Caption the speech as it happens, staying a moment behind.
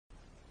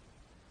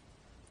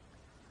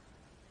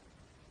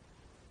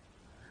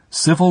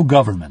Civil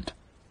Government,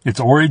 Its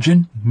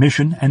Origin,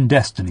 Mission, and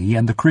Destiny,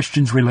 and the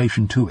Christian's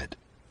Relation to It,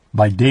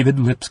 by David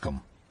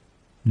Lipscomb.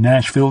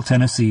 Nashville,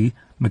 Tennessee,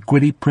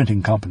 McQuitty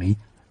Printing Company,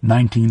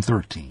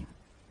 1913.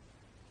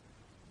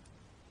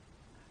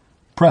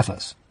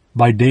 Preface,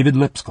 by David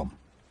Lipscomb.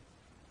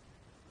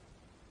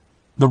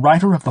 The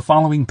writer of the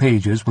following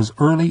pages was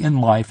early in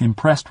life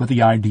impressed with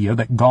the idea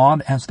that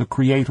God, as the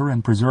creator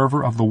and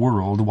preserver of the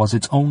world, was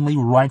its only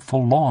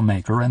rightful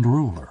lawmaker and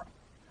ruler,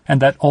 and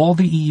that all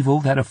the evil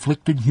that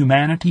afflicted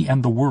humanity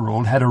and the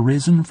world had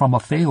arisen from a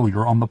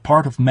failure on the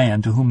part of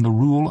man, to whom the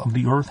rule of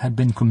the earth had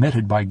been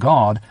committed by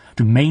God,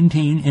 to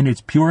maintain in its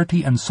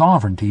purity and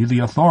sovereignty the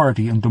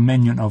authority and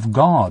dominion of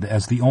God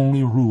as the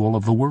only rule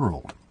of the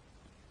world.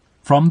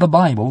 From the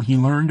Bible he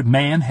learned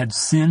man had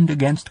sinned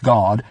against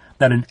God,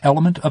 that an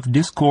element of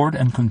discord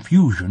and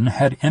confusion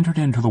had entered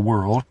into the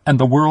world, and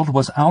the world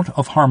was out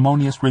of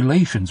harmonious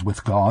relations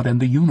with God and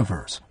the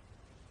universe.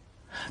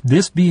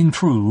 This being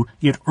true,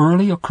 it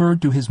early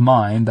occurred to his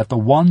mind that the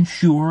one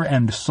sure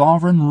and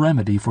sovereign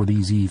remedy for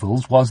these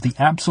evils was the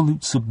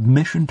absolute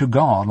submission to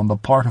God on the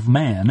part of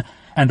man,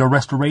 and a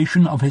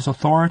restoration of his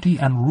authority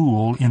and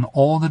rule in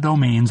all the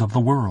domains of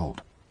the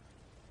world.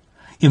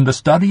 In the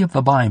study of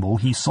the Bible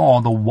he saw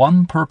the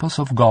one purpose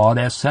of God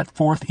as set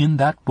forth in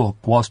that book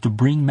was to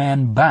bring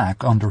man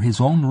back under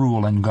his own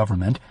rule and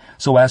government,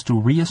 so as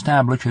to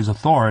re-establish his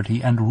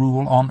authority and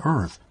rule on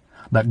earth,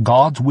 that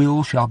God's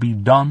will shall be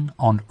done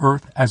on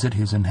earth as it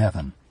is in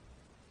heaven.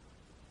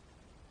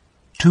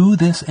 To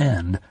this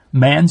end,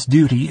 man's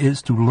duty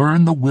is to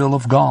learn the will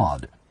of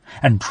God,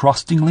 and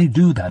trustingly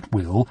do that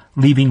will,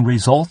 leaving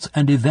results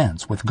and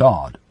events with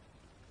God.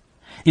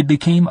 It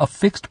became a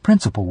fixed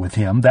principle with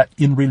him that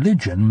in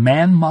religion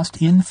man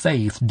must in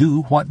faith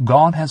do what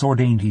God has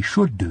ordained he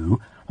should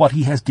do, what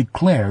he has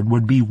declared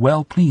would be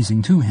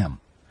well-pleasing to him,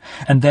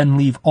 and then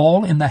leave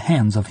all in the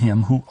hands of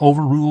him who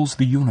overrules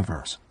the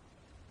universe.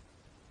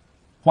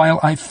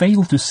 While I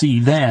failed to see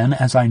then,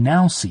 as I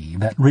now see,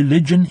 that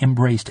religion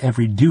embraced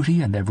every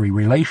duty and every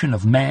relation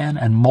of man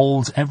and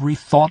molds every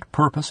thought,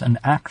 purpose, and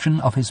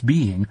action of his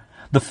being,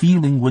 the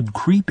feeling would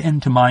creep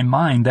into my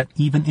mind that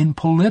even in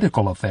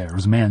political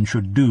affairs man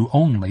should do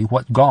only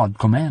what God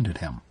commanded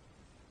him.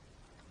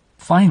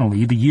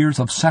 Finally, the years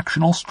of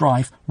sectional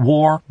strife,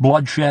 war,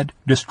 bloodshed,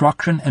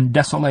 destruction, and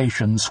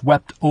desolation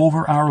swept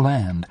over our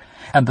land,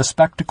 and the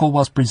spectacle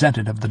was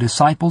presented of the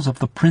disciples of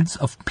the Prince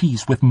of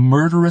Peace with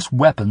murderous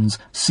weapons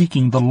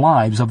seeking the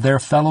lives of their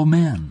fellow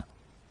men.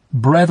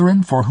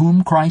 Brethren for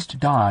whom Christ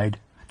died,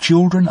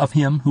 children of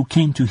him who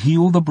came to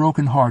heal the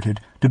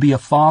broken-hearted, to be a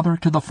father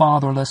to the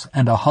fatherless,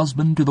 and a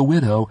husband to the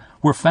widow,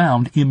 were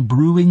found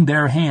imbruing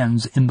their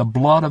hands in the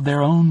blood of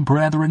their own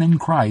brethren in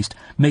Christ,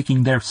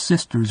 making their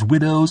sisters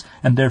widows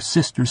and their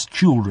sisters'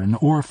 children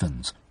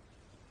orphans.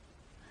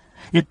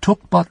 It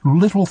took but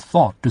little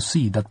thought to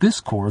see that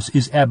this course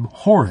is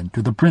abhorrent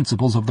to the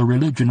principles of the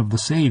religion of the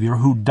Savior,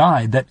 who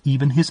died that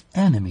even his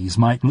enemies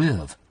might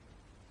live.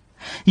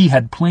 He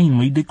had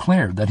plainly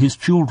declared that his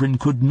children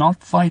could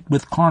not fight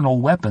with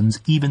carnal weapons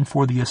even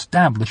for the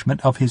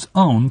establishment of his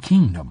own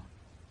kingdom.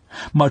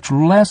 Much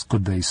less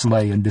could they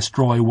slay and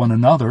destroy one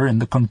another in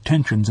the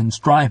contentions and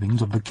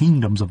strivings of the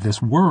kingdoms of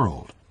this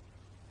world.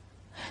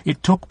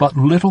 It took but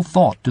little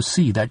thought to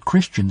see that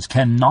Christians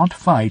cannot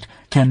fight,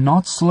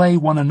 cannot slay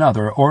one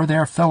another or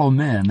their fellow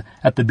men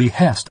at the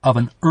behest of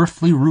an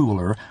earthly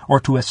ruler, or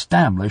to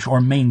establish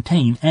or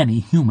maintain any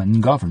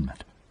human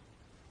government.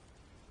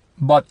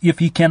 But if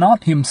he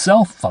cannot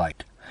himself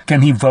fight,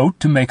 can he vote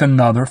to make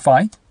another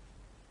fight?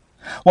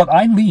 What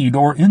I lead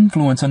or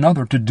influence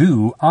another to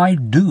do, I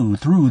do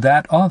through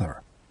that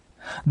other.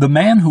 The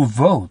man who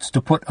votes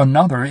to put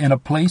another in a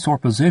place or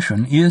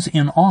position is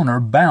in honor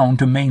bound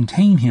to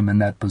maintain him in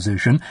that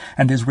position,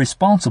 and is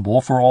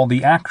responsible for all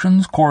the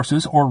actions,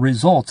 courses, or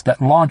results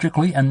that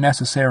logically and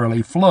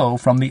necessarily flow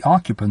from the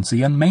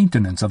occupancy and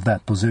maintenance of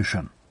that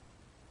position.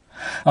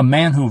 A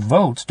man who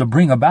votes to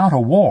bring about a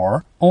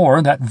war,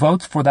 or that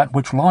votes for that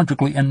which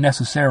logically and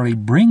necessarily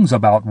brings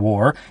about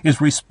war, is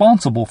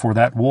responsible for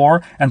that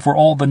war and for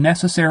all the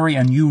necessary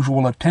and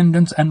usual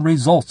attendants and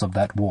results of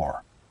that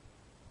war.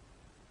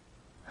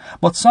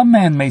 But some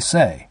man may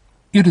say,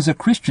 it is a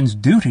Christian's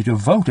duty to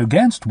vote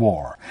against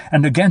war,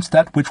 and against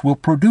that which will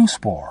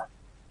produce war.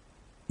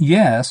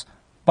 Yes,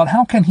 but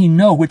how can he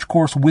know which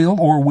course will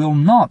or will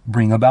not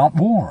bring about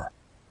war?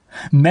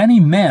 Many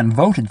men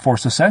voted for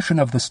secession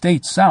of the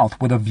State South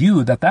with a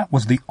view that that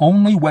was the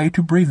only way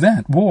to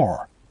prevent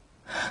war.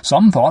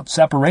 Some thought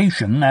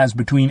separation, as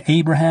between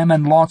Abraham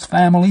and Lot's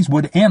families,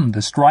 would end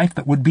the strife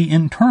that would be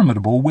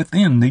interminable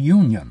within the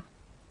Union.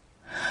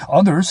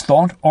 Others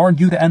thought,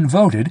 argued, and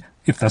voted,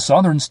 if the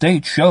Southern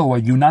states show a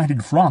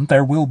united front,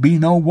 there will be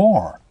no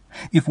war.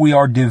 If we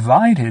are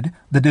divided,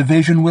 the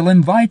division will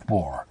invite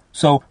war,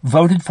 so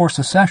voted for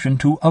secession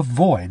to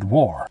avoid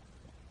war.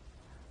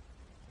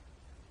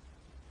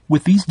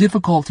 With these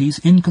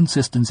difficulties,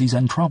 inconsistencies,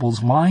 and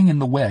troubles lying in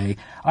the way,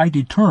 I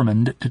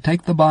determined to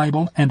take the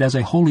Bible and as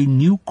a wholly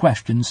new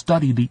question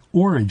study the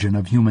origin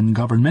of human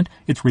government,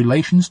 its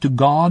relations to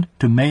God,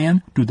 to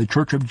man, to the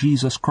Church of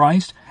Jesus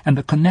Christ, and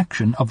the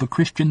connection of the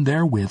Christian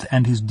therewith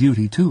and his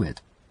duty to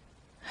it.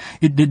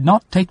 It did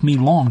not take me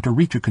long to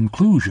reach a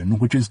conclusion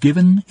which is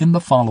given in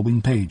the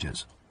following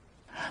pages.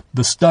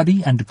 The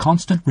study and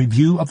constant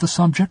review of the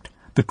subject,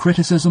 the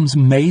criticisms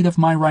made of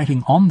my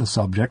writing on the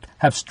subject,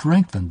 have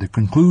strengthened the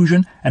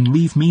conclusion and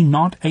leave me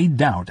not a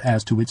doubt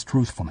as to its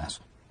truthfulness.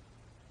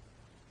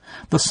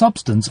 The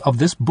substance of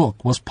this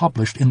book was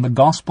published in the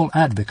Gospel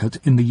Advocate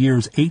in the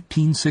years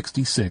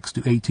 1866 to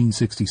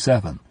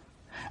 1867,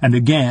 and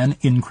again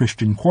in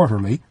Christian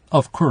Quarterly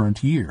of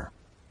current year,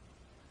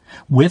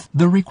 with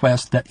the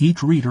request that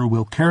each reader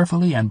will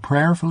carefully and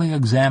prayerfully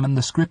examine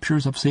the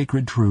Scriptures of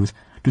sacred truth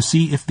to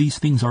see if these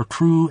things are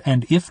true,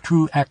 and if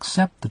true,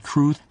 accept the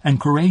truth and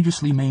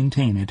courageously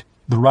maintain it.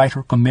 The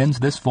writer commends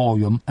this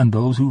volume and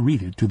those who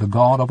read it to the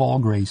God of all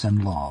grace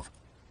and love.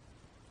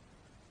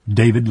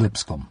 David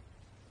Lipscomb.